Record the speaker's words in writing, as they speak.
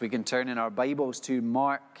We can turn in our Bibles to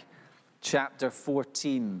Mark chapter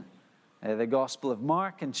 14. The Gospel of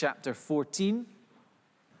Mark in chapter 14.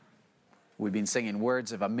 We've been singing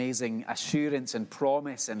words of amazing assurance and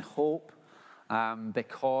promise and hope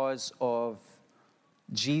because of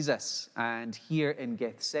Jesus. And here in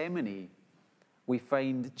Gethsemane, we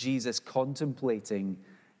find Jesus contemplating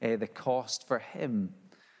the cost for him,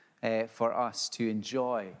 for us to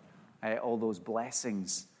enjoy all those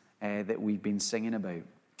blessings that we've been singing about.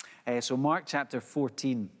 So Mark chapter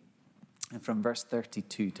 14, from verse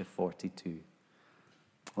 32 to 42.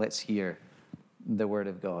 Let's hear the word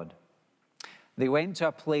of God. They went to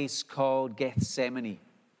a place called Gethsemane,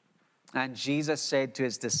 and Jesus said to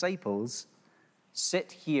his disciples,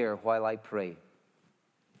 "Sit here while I pray."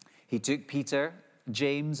 He took Peter,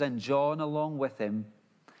 James, and John along with him,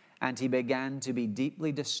 and he began to be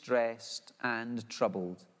deeply distressed and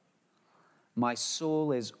troubled. "My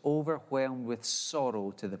soul is overwhelmed with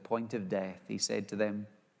sorrow to the point of death," he said to them.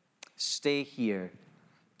 "Stay here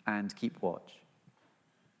and keep watch."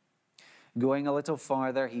 Going a little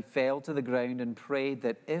farther, he fell to the ground and prayed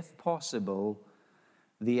that, if possible,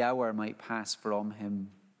 the hour might pass from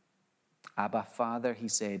him. "Abba, Father," he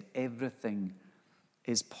said, "everything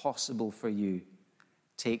is possible for you.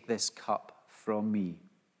 Take this cup from me.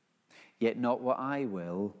 Yet not what I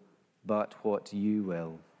will, but what you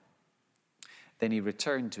will." Then he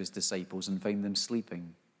returned to his disciples and found them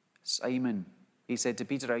sleeping. "Simon," he said to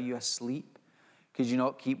Peter, "are you asleep? Could you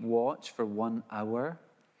not keep watch for 1 hour?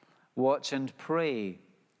 Watch and pray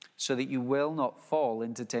so that you will not fall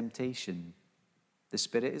into temptation. The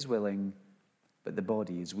spirit is willing, but the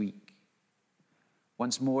body is weak."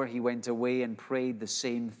 Once more he went away and prayed the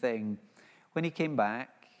same thing. When he came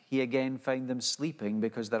back, he again found them sleeping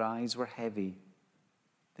because their eyes were heavy.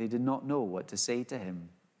 They did not know what to say to him.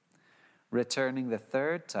 Returning the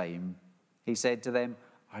third time, he said to them,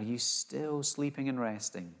 "Are you still sleeping and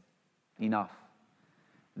resting? Enough.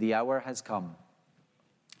 The hour has come.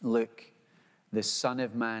 Look, the Son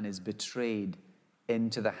of Man is betrayed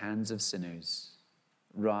into the hands of sinners.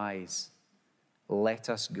 Rise, let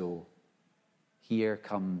us go. Here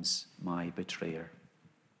comes my betrayer."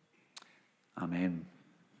 Amen.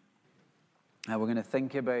 Now we're going to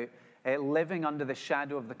think about living under the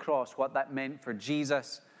shadow of the cross, what that meant for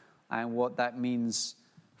Jesus and what that means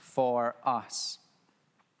for us.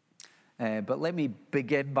 But let me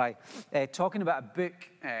begin by talking about a book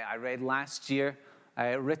I read last year,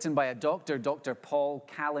 written by a doctor, Dr. Paul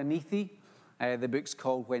Kalanithi. The book's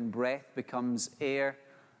called "When Breath Becomes Air."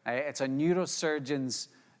 It's a neurosurgeon's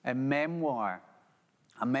memoir,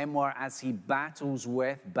 a memoir as he battled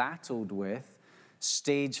with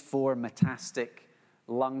stage 4 metastatic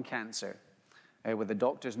lung cancer. With the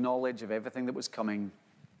doctor's knowledge of everything that was coming,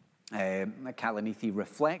 Kalanithi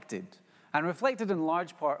reflected in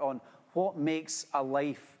large part on what makes a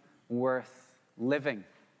life worth living.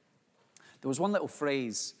 There was one little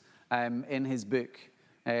phrase in his book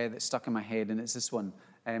that stuck in my head, and it's this one.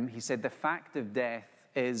 He said, "The fact of death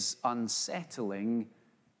is unsettling,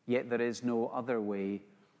 yet there is no other way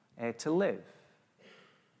to live."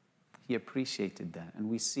 He appreciated that, and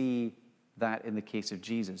we see that in the case of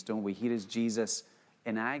Jesus, don't we? Here is Jesus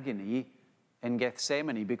in agony in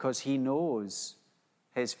Gethsemane because he knows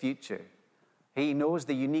his future. He knows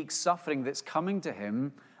the unique suffering that's coming to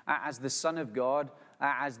him as the Son of God,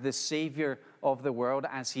 as the Savior of the world,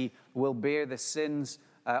 as he will bear the sins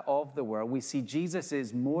of the world. We see Jesus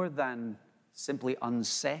is more than simply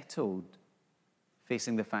unsettled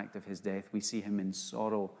facing the fact of his death. We see him in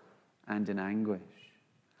sorrow and in anguish.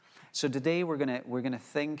 So today we're going to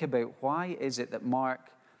think about why is it that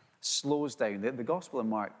Mark slows down. The Gospel of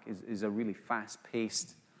Mark is a really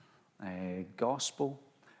fast-paced gospel,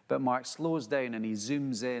 but Mark slows down and he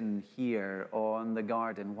zooms in here on the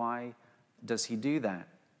garden. Why does he do that?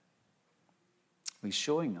 He's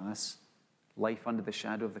showing us life under the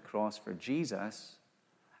shadow of the cross for Jesus,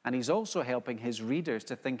 and he's also helping his readers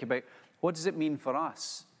to think about what does it mean for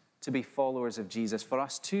us to be followers of Jesus, for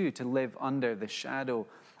us too to live under the shadow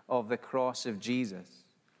of the cross of Jesus.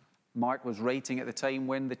 Mark was writing at the time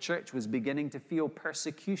when the church was beginning to feel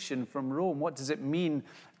persecution from Rome. What does it mean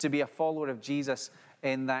to be a follower of Jesus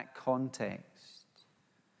in that context?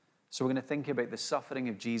 So we're going to think about the suffering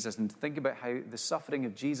of Jesus and think about how the suffering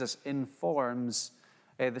of Jesus informs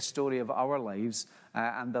the story of our lives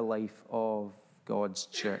and the life of God's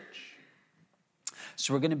church.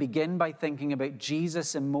 So we're going to begin by thinking about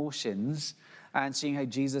Jesus' emotions and seeing how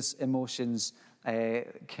Jesus' emotions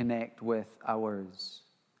connect with ours.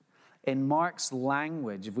 In Mark's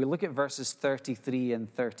language, if we look at verses 33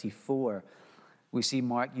 and 34, we see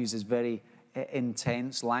Mark uses very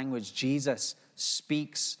intense language. Jesus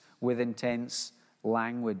speaks with intense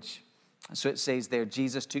language. So it says there,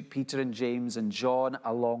 Jesus took Peter and James and John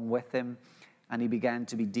along with him, and he began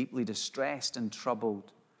to be deeply distressed and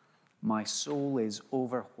troubled. My soul is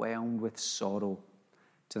overwhelmed with sorrow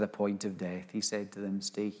to the point of death. He said to them,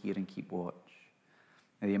 stay here and keep watch.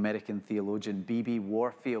 Now, the American theologian B.B.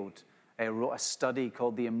 Warfield wrote a study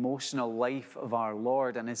called The Emotional Life of Our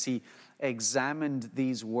Lord. And as he examined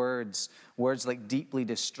these words like deeply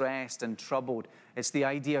distressed and troubled, it's the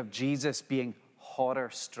idea of Jesus being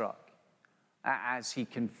horror-struck as he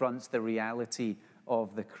confronts the reality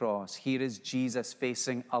of the cross. Here is Jesus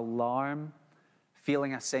facing alarm,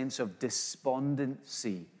 feeling a sense of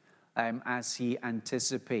despondency as he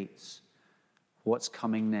anticipates what's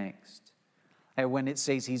coming next. When it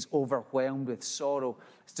says he's overwhelmed with sorrow,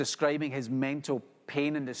 it's describing his mental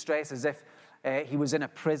pain and distress as if he was in a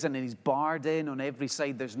prison and he's barred in on every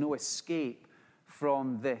side. There's no escape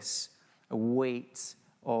from this weight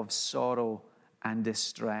of sorrow and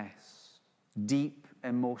distress. Deep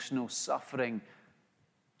emotional suffering,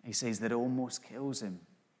 he says, that almost kills him.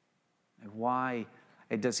 Why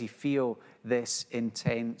does he feel this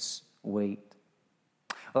intense weight?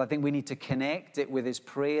 Well, I think we need to connect it with his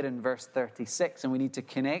prayer in verse 36, and we need to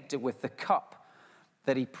connect it with the cup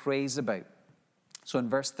that he prays about. So in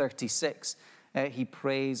verse 36, he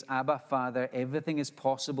prays, Abba, Father, everything is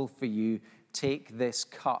possible for you. Take this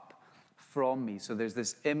cup from me. So there's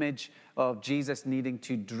this image of Jesus needing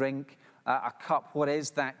to drink a cup. What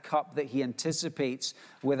is that cup that he anticipates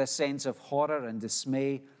with a sense of horror and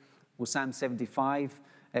dismay? Well, Psalm 75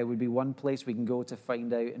 would be one place we can go to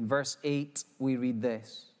find out. In verse 8, we read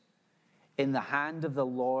this. In the hand of the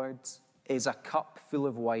Lord is a cup full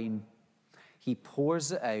of wine. He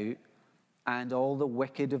pours it out, and all the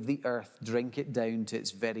wicked of the earth drink it down to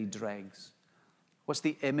its very dregs. What's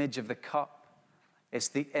the image of the cup? It's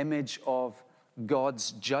the image of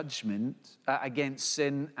God's judgment against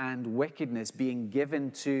sin and wickedness being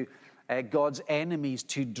given to God's enemies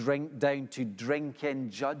to drink down, to drink in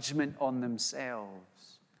judgment on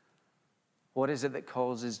themselves. What is it that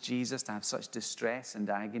causes Jesus to have such distress and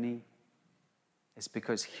agony? It's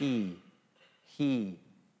because he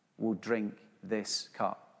will drink this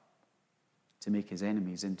cup to make his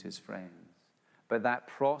enemies into his friends. But that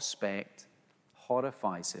prospect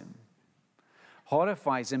horrifies him.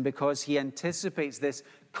 Horrifies him because he anticipates this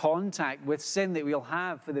contact with sin that we'll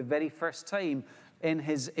have for the very first time in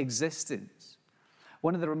his existence.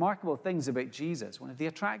 One of the remarkable things about Jesus, one of the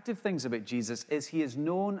attractive things about Jesus, is he is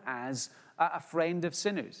known as a friend of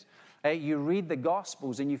sinners. You read the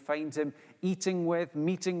Gospels and you find him eating with,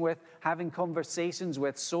 meeting with, having conversations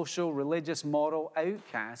with social, religious, moral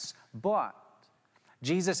outcasts. But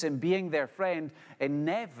Jesus, in being their friend,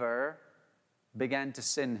 never began to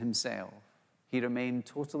sin himself. He remained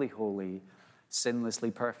totally holy,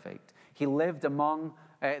 sinlessly perfect. He lived among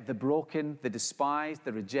the broken, the despised,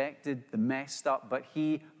 the rejected, the messed up, but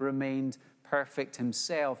he remained perfect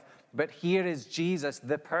himself. But here is Jesus,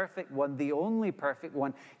 the perfect one, the only perfect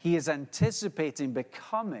one. He is anticipating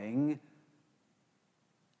becoming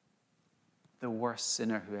the worst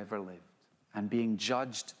sinner who ever lived and being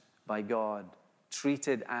judged by God,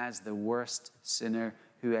 treated as the worst sinner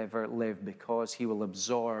who ever lived, because he will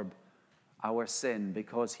absorb our sin,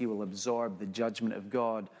 because he will absorb the judgment of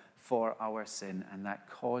God for our sin, and that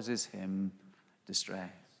causes him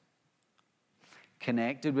distress.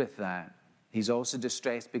 Connected with that, he's also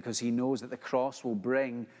distressed because he knows that the cross will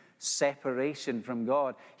bring separation from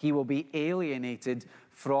God. He will be alienated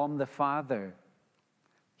from the Father.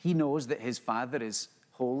 He knows that his Father is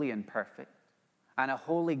holy and perfect, and a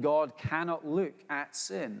holy God cannot look at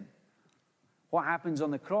sin. What happens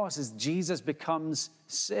on the cross is Jesus becomes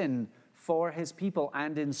sin for his people,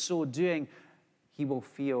 and in so doing, he will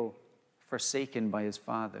feel forsaken by his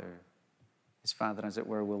Father. His Father, as it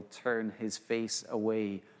were, will turn his face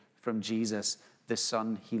away from Jesus, the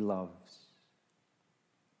Son he loves.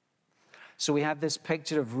 So we have this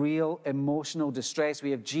picture of real emotional distress.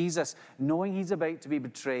 We have Jesus knowing he's about to be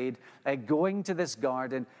betrayed, going to this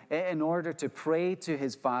garden in order to pray to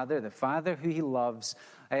his Father, the Father who he loves,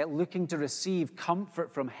 looking to receive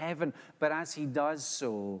comfort from heaven. But as he does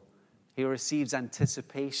so, he receives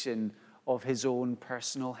anticipation of his own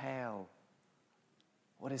personal hell.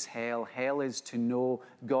 What is hell? Hell is to know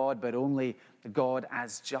God, but only God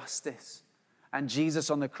as justice. And Jesus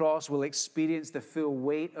on the cross will experience the full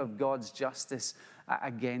weight of God's justice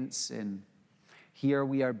against sin. Here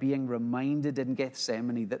we are being reminded in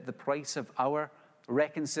Gethsemane that the price of our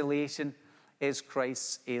reconciliation is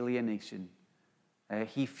Christ's alienation.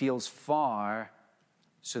 He feels far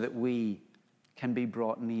so that we can be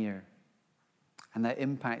brought near. And that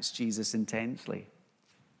impacts Jesus intensely.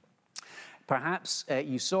 Perhaps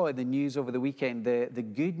you saw in the news over the weekend the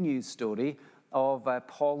good news story of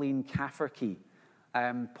Pauline Cafferkey.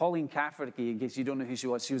 Pauline Cafferkey, in case you don't know who she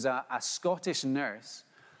was a Scottish nurse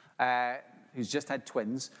who's just had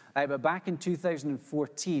twins. But back in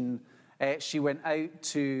 2014, she went out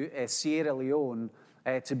to Sierra Leone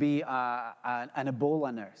to be an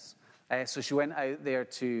Ebola nurse. So she went out there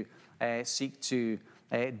to seek to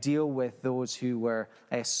deal with those who were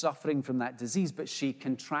suffering from that disease, but she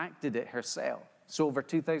contracted it herself. So over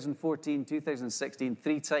 2014, 2016,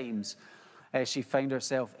 3 times, she found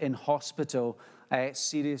herself in hospital,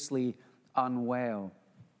 seriously unwell.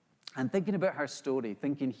 And thinking about her story,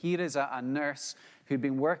 thinking here is a nurse who'd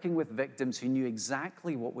been working with victims who knew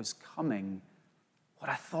exactly what was coming, what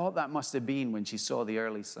I thought that must have been when she saw the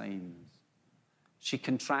early signs. She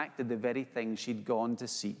contracted the very thing she'd gone to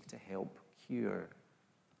seek to help cure.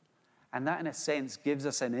 And that, in a sense, gives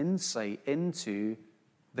us an insight into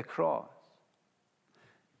the cross.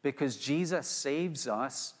 Because Jesus saves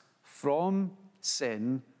us from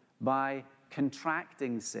sin by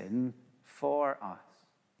contracting sin for us.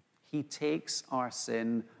 He takes our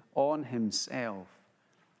sin on himself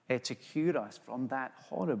to cure us from that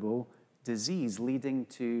horrible disease leading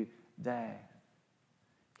to death.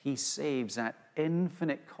 He saves at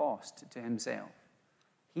infinite cost to himself.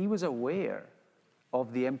 He was aware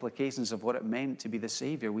of the implications of what it meant to be the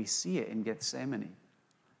Savior. We see it in Gethsemane.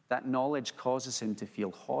 That knowledge causes him to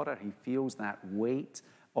feel horror. He feels that weight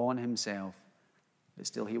on himself. But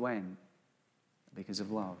still he went because of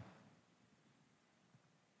love.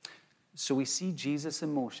 So we see Jesus'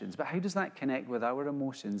 emotions. But how does that connect with our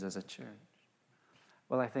emotions as a church?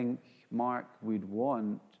 Well, I think Mark would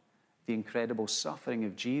want the incredible suffering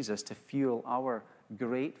of Jesus to fuel our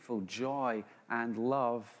grateful joy and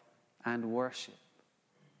love and worship.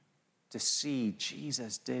 To see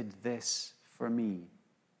Jesus did this for me.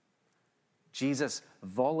 Jesus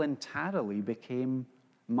voluntarily became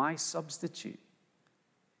my substitute,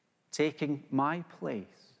 taking my place.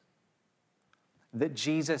 That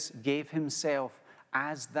Jesus gave himself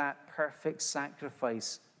as that perfect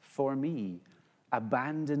sacrifice for me,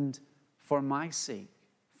 abandoned for my sake,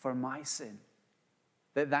 for my sin.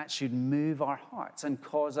 That should move our hearts and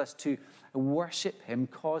cause us to worship him,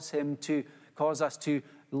 cause us to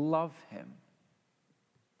love him.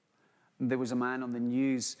 There was a man on the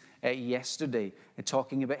news yesterday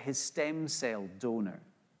talking about his stem cell donor.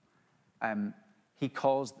 He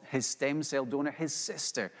calls his stem cell donor his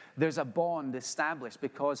sister. There's a bond established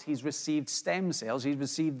because he's received stem cells. He's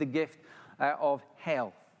received the gift of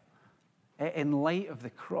health. In light of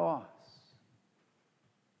the cross,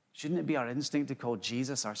 shouldn't it be our instinct to call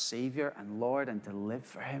Jesus our Savior and Lord and to live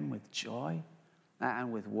for him with joy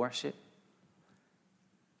and with worship?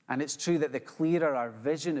 And it's true that the clearer our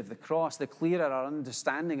vision of the cross, the clearer our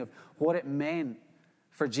understanding of what it meant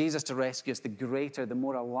for Jesus to rescue us, the greater, the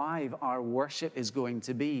more alive our worship is going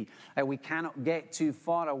to be. We cannot get too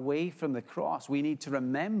far away from the cross. We need to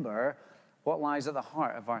remember what lies at the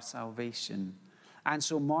heart of our salvation. And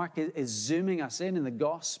so Mark is zooming us in the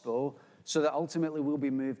gospel so that ultimately we'll be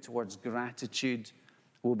moved towards gratitude,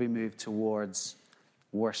 we'll be moved towards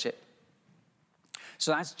worship.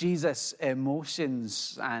 So that's Jesus'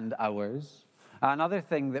 emotions and ours. Another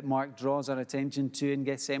thing that Mark draws our attention to in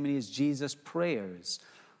Gethsemane is Jesus' prayers.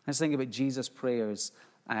 Let's think about Jesus' prayers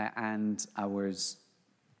and ours.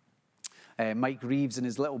 Mike Reeves, in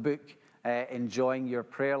his little book, Enjoying Your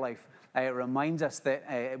Prayer Life, reminds us that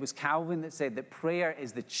it was Calvin that said that prayer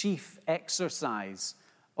is the chief exercise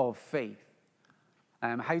of faith.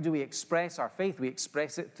 How do we express our faith? We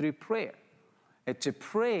express it through prayer. To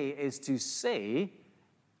pray is to say,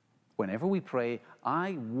 whenever we pray,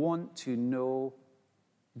 I want to know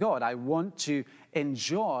God. I want to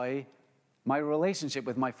enjoy my relationship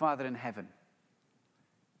with my Father in heaven.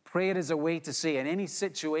 Prayer is a way to say in any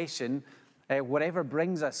situation, whatever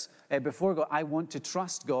brings us before God, I want to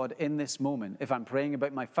trust God in this moment. If I'm praying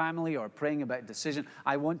about my family or praying about a decision,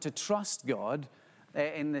 I want to trust God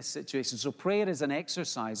in this situation. So prayer is an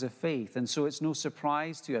exercise of faith. And so it's no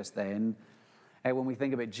surprise to us then when we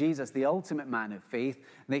think about Jesus, the ultimate man of faith,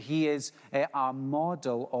 that he is our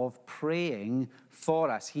model of praying for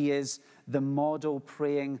us. He is the model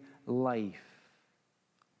praying life.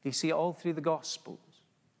 You see it all through the Gospels.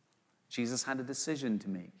 Jesus had a decision to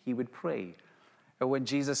make. He would pray. When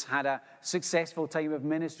Jesus had a successful time of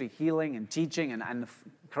ministry, healing and teaching, and the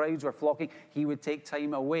crowds were flocking, he would take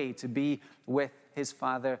time away to be with his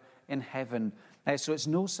Father in heaven. So it's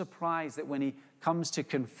no surprise that when he comes to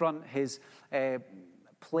confront his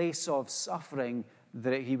place of suffering,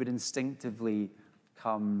 that he would instinctively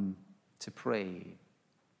come to pray.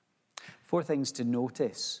 4 things to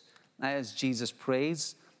notice as Jesus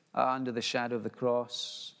prays under the shadow of the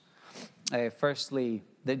cross. Firstly,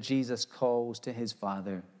 that Jesus calls to his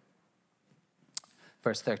Father.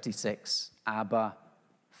 Verse 36, Abba,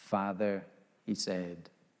 Father, he said.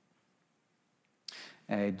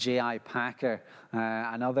 J.I. Packer,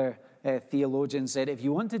 another theologian, said, if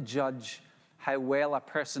you want to judge how well a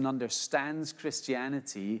person understands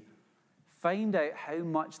Christianity, find out how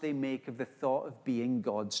much they make of the thought of being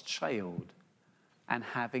God's child and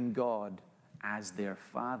having God as their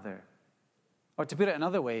Father. Or to put it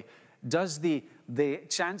another way, does the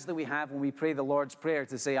chance that we have when we pray the Lord's Prayer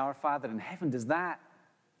to say, Our Father in heaven, does that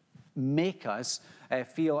make us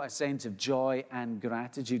feel a sense of joy and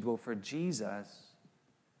gratitude? Well, for Jesus,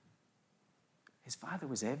 his Father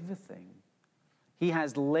was everything. He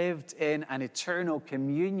has lived in an eternal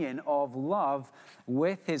communion of love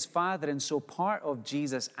with his Father. And so part of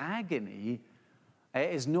Jesus' agony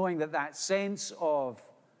is knowing that sense of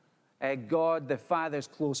God the Father's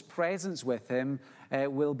close presence with him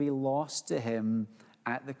will be lost to him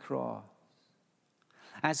at the cross.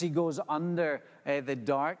 As he goes under the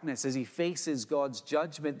darkness, as he faces God's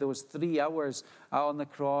judgment, those 3 hours on the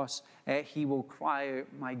cross, he will cry out,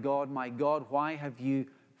 my God, why have you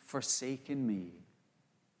forsaken me?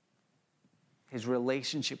 His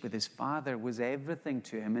relationship with his Father was everything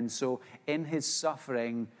to him. And so in his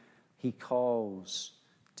suffering, he calls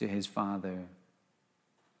to his Father.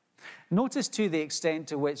 Notice, too, the extent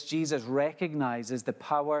to which Jesus recognizes the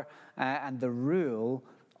power and the rule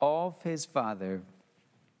of his Father.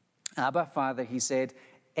 Abba, Father, he said,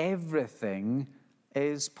 everything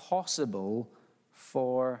is possible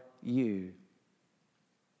for you.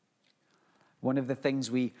 One of the things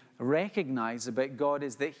we recognize about God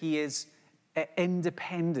is that he is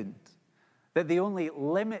independent, that the only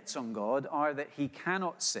limits on God are that he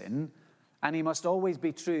cannot sin, and he must always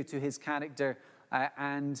be true to his character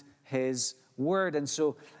and his word. And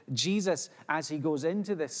so Jesus, as he goes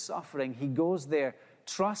into this suffering, he goes there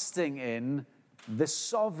trusting in the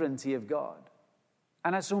sovereignty of God.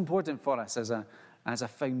 And that's so important for us as a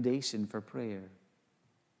foundation for prayer.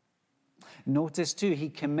 Notice too, he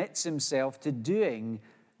commits himself to doing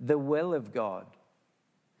the will of God.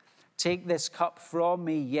 Take this cup from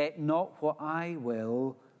me, yet not what I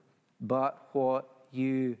will, but what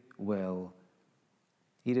you will.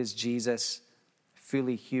 Here is Jesus,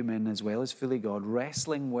 fully human as well as fully God,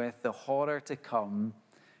 wrestling with the horror to come,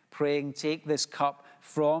 praying, take this cup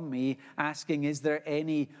from me, asking, is there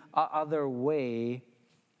any other way,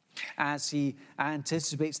 as he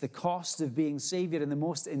anticipates the cost of being Savior in the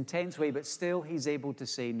most intense way, but still he's able to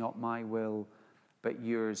say, not my will, but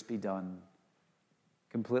yours be done.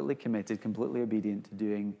 Completely committed, completely obedient to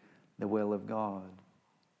doing the will of God.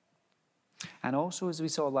 And also, as we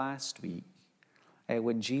saw last week,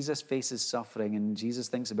 when Jesus faces suffering and Jesus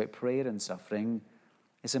thinks about prayer and suffering,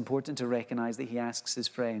 it's important to recognize that he asks his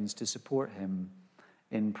friends to support him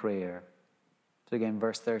in prayer. So again,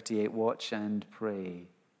 verse 38, watch and pray.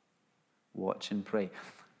 Watch and pray.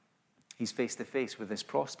 He's face to face with this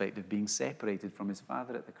prospect of being separated from his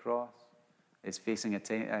Father at the cross. He's facing a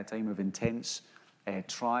time of intense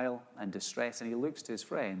trial and distress, and he looks to his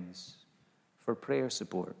friends for prayer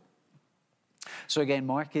support. So again,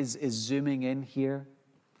 Mark is zooming in here.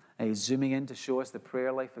 He's zooming in to show us the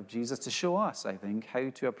prayer life of Jesus, to show us, I think,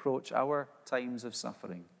 how to approach our times of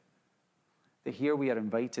suffering. That here we are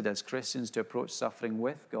invited as Christians to approach suffering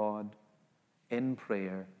with God in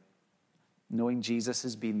prayer, knowing Jesus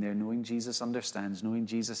has been there, knowing Jesus understands, knowing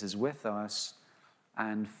Jesus is with us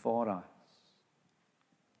and for us.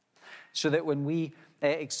 So that when we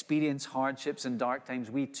experience hardships and dark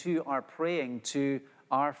times, we too are praying to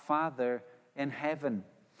our Father in heaven.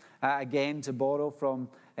 Again, to borrow from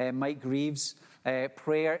Mike Greaves,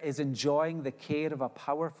 prayer is enjoying the care of a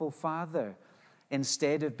powerful Father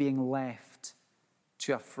instead of being left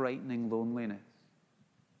to a frightening loneliness.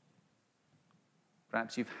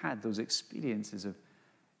 Perhaps you've had those experiences of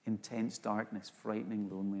intense darkness, frightening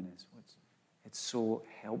loneliness. It's so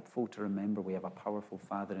helpful to remember we have a powerful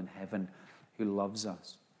Father in heaven who loves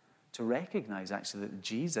us. To recognize, actually, that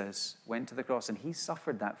Jesus went to the cross and he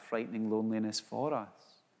suffered that frightening loneliness for us,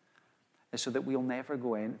 so that we'll never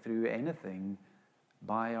go through anything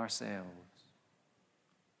by ourselves.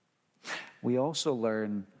 We also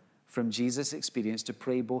learn from Jesus' experience to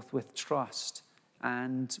pray both with trust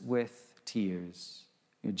and with tears.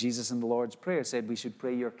 Jesus in the Lord's Prayer said we should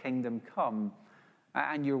pray, your kingdom come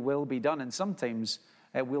and your will be done. And sometimes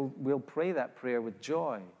we'll pray that prayer with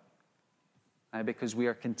joy because we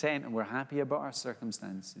are content and we're happy about our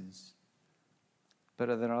circumstances. But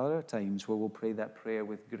there are other times where we'll pray that prayer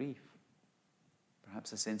with grief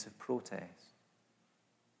perhaps a sense of protest.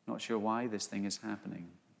 Not sure why this thing is happening.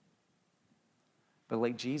 But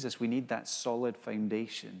like Jesus, we need that solid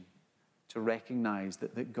foundation to recognize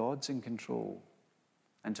that God's in control,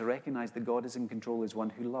 and to recognize that God is in control is one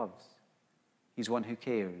who loves. He's one who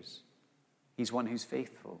cares. He's one who's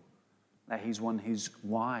faithful. He's one who's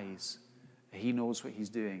wise. He knows what he's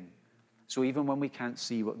doing. So even when we can't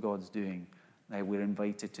see what God's doing, we're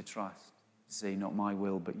invited to trust, to say, not my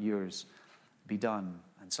will, but yours be done.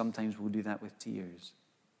 And sometimes we'll do that with tears.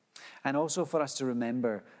 And also for us to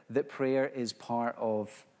remember that prayer is part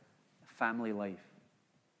of family life.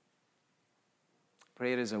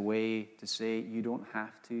 Prayer is a way to say you don't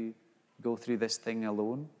have to go through this thing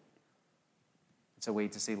alone. It's a way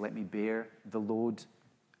to say, let me bear the load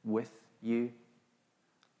with you.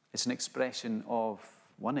 It's one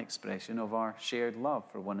expression of our shared love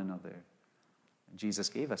for one another. Jesus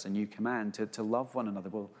gave us a new command to love one another.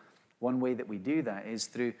 Well, one way that we do that is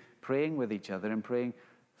through praying with each other and praying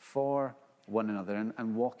for one another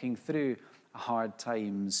and walking through hard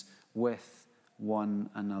times with one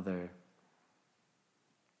another.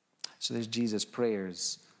 So there's Jesus'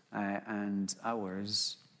 prayers and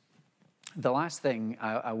ours. The last thing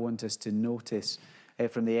I want us to notice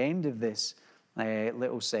from the end of this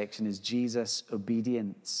little section is Jesus'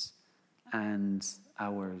 obedience and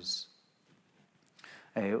ours.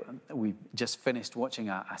 We just finished watching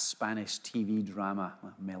a Spanish TV drama,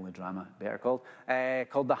 melodrama, better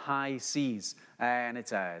called The High Seas. And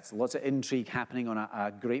it's lots of intrigue happening on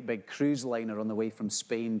a great big cruise liner on the way from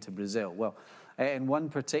Spain to Brazil. Well, in one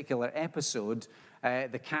particular episode,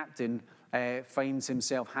 the captain finds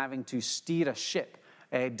himself having to steer a ship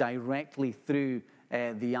directly through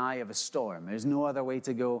the eye of a storm. There's no other way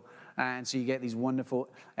to go. And so you get these wonderful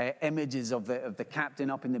images of the captain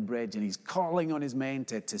up in the bridge, and he's calling on his men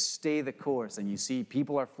to stay the course. And you see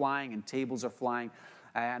people are flying and tables are flying,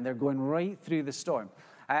 and they're going right through the storm.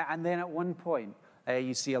 And then at one point,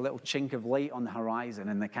 you see a little chink of light on the horizon,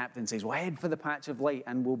 and the captain says, well, head for the patch of light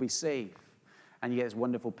and we'll be safe. And you get this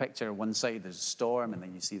wonderful picture. One side there's a storm, and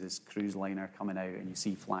then you see this cruise liner coming out, and you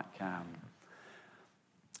see flat calm.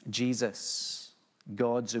 Jesus,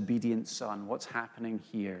 God's obedient Son, what's happening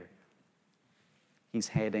here? He's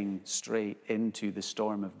heading straight into the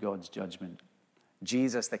storm of God's judgment.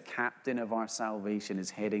 Jesus, the captain of our salvation, is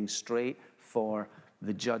heading straight for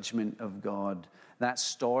the judgment of God. That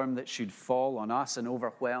storm that should fall on us and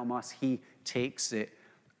overwhelm us, he takes it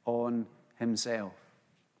on himself.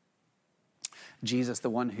 Jesus, the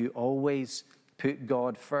one who always put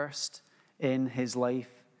God first in his life,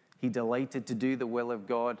 he delighted to do the will of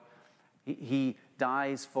God. He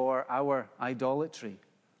dies for our idolatry.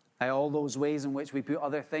 All those ways in which we put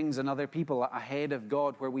other things and other people ahead of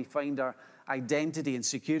God, where we find our identity and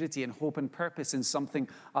security and hope and purpose in something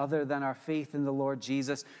other than our faith in the Lord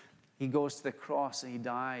Jesus. He goes to the cross and he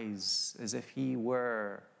dies as if he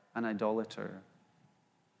were an idolater.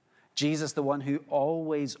 Jesus, the one who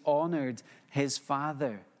always honored his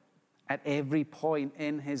Father at every point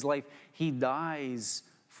in his life, he dies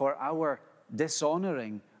for our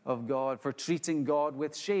dishonoring of God, for treating God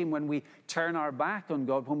with shame when we turn our back on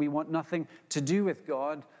God, when we want nothing to do with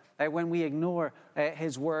God, when we ignore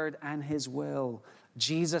his word and his will.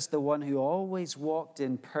 Jesus, the one who always walked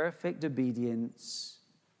in perfect obedience,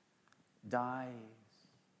 dies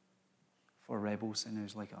for rebel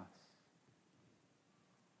sinners like us.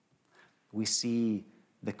 We see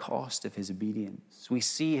the cost of his obedience. We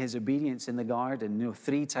see his obedience in the garden.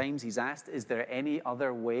 3 times he's asked, is there any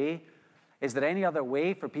other way? Is there any other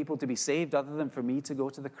way for people to be saved other than for me to go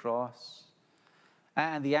to the cross?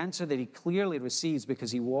 And the answer that he clearly receives,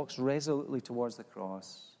 because he walks resolutely towards the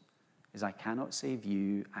cross, is, I cannot save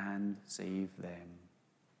you and save them.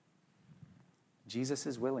 Jesus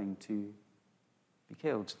is willing to be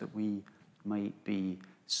killed so that we might be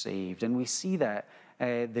saved. And we see that,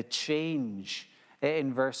 the change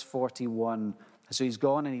in verse 41. So he's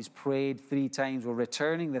gone and he's prayed 3 times. Well,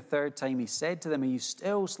 returning the 3rd time, he said to them, are you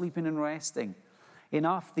still sleeping and resting?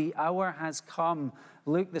 Enough, the hour has come.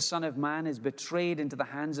 Look, the Son of Man is betrayed into the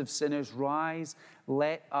hands of sinners. Rise,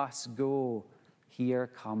 let us go. Here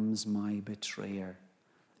comes my betrayer.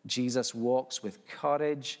 Jesus walks with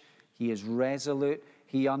courage. He is resolute.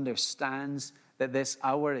 He understands that this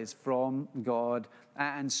hour is from God.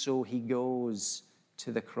 And so he goes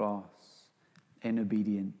to the cross in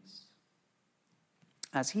obedience.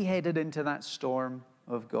 As he headed into that storm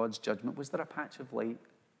of God's judgment, was there a patch of light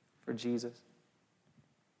for Jesus?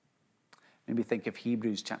 Maybe think of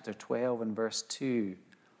Hebrews chapter 12 and verse 2,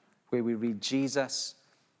 where we read, Jesus,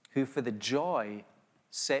 who for the joy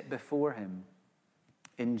set before him,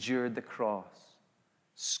 endured the cross,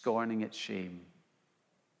 scorning its shame,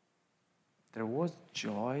 There was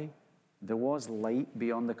joy. There was light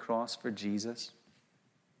beyond the cross for Jesus.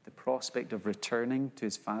 The prospect of returning to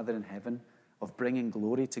his Father in heaven, of bringing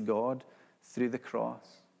glory to God through the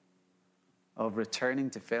cross, of returning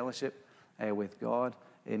to fellowship with God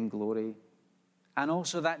in glory. And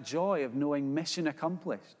also that joy of knowing mission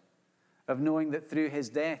accomplished, of knowing that through his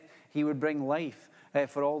death he would bring life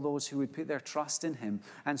for all those who would put their trust in him.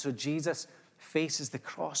 And so Jesus faces the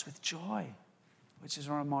cross with joy, which is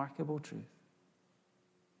a remarkable truth.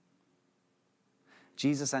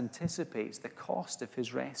 Jesus anticipates the cost of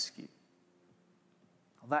his rescue,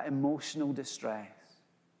 that emotional distress,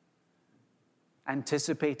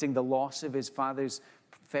 anticipating the loss of his Father's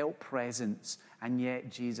felt presence, and yet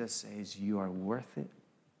Jesus says, "You are worth it."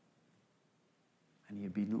 And he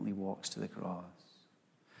obediently walks to the cross.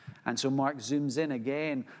 And so Mark zooms in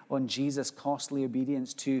again on Jesus' costly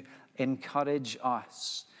obedience to encourage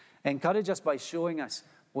us. Encourage us by showing us,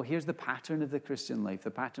 well, here's the pattern of the Christian life.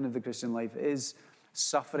 The pattern of the Christian life is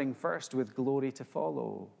suffering first with glory to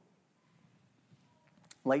follow.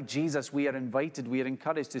 Like Jesus, we are invited, we are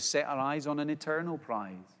encouraged to set our eyes on an eternal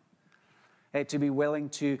prize. To be willing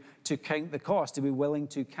to count the cost, to be willing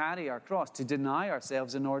to carry our cross, to deny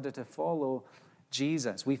ourselves in order to follow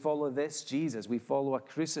Jesus. We follow this Jesus. We follow a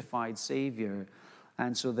crucified Savior.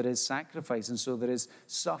 And so there is sacrifice, and so there is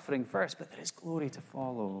suffering first, but there is glory to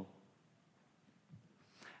follow.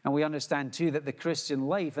 And we understand too that the Christian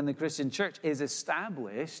life and the Christian church is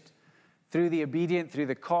established through the obedient, through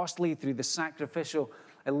the costly, through the sacrificial,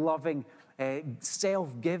 loving,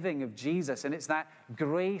 self-giving of Jesus. And it's that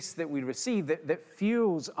grace that we receive that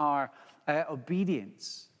fuels our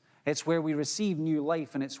obedience. It's where we receive new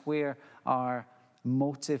life, and it's where our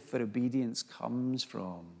motive for obedience comes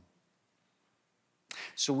from.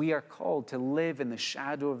 So we are called to live in the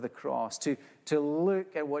shadow of the cross, to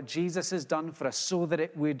look at what Jesus has done for us so that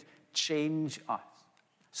it would change us,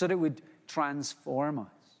 so that it would transform us.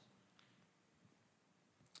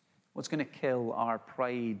 What's going to kill our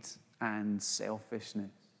pride and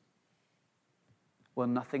selfishness? Well,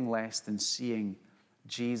 nothing less than seeing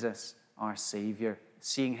Jesus, our Savior,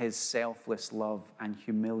 seeing his selfless love and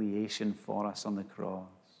humiliation for us on the cross.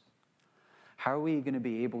 How are we going to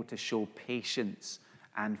be able to show patience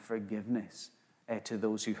and forgiveness to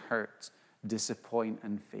those who hurt, disappoint,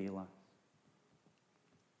 and fail us?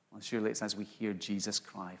 Well, surely it's as we hear Jesus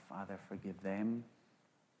cry, "Father, forgive them.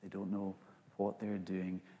 They don't know what they're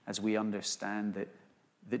doing," as we understand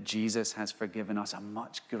that Jesus has forgiven us a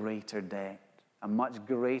much greater debt, a much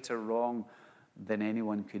greater wrong than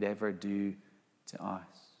anyone could ever do to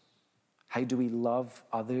us. How do we love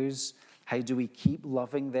others? How do we keep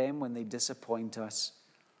loving them when they disappoint us?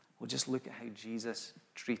 Well, just look at how Jesus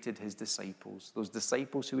treated his disciples, those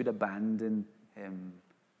disciples who would abandon him.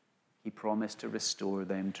 He promised to restore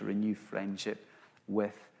them, to renew friendship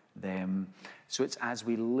with them. So it's as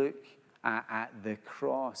we look at the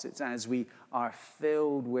cross, it's as we are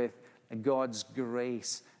filled with God's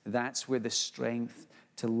grace, that's where the strength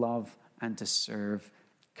to love and to serve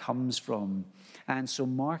comes from. And so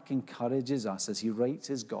Mark encourages us as he writes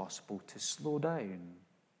his gospel to slow down,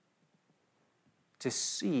 to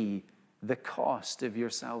see the cost of your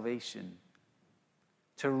salvation,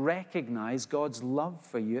 to recognize God's love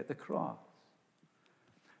for you at the cross,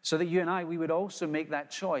 so that you and I, we would also make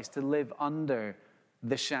that choice to live under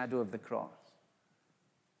the shadow of the cross,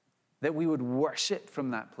 that we would worship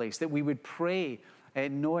from that place, that we would pray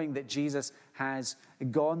knowing that Jesus has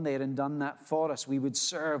gone there and done that for us. We would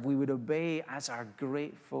serve, we would obey as our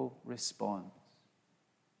grateful response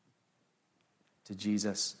to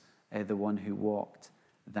Jesus, the one who walked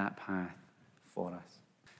that path for us.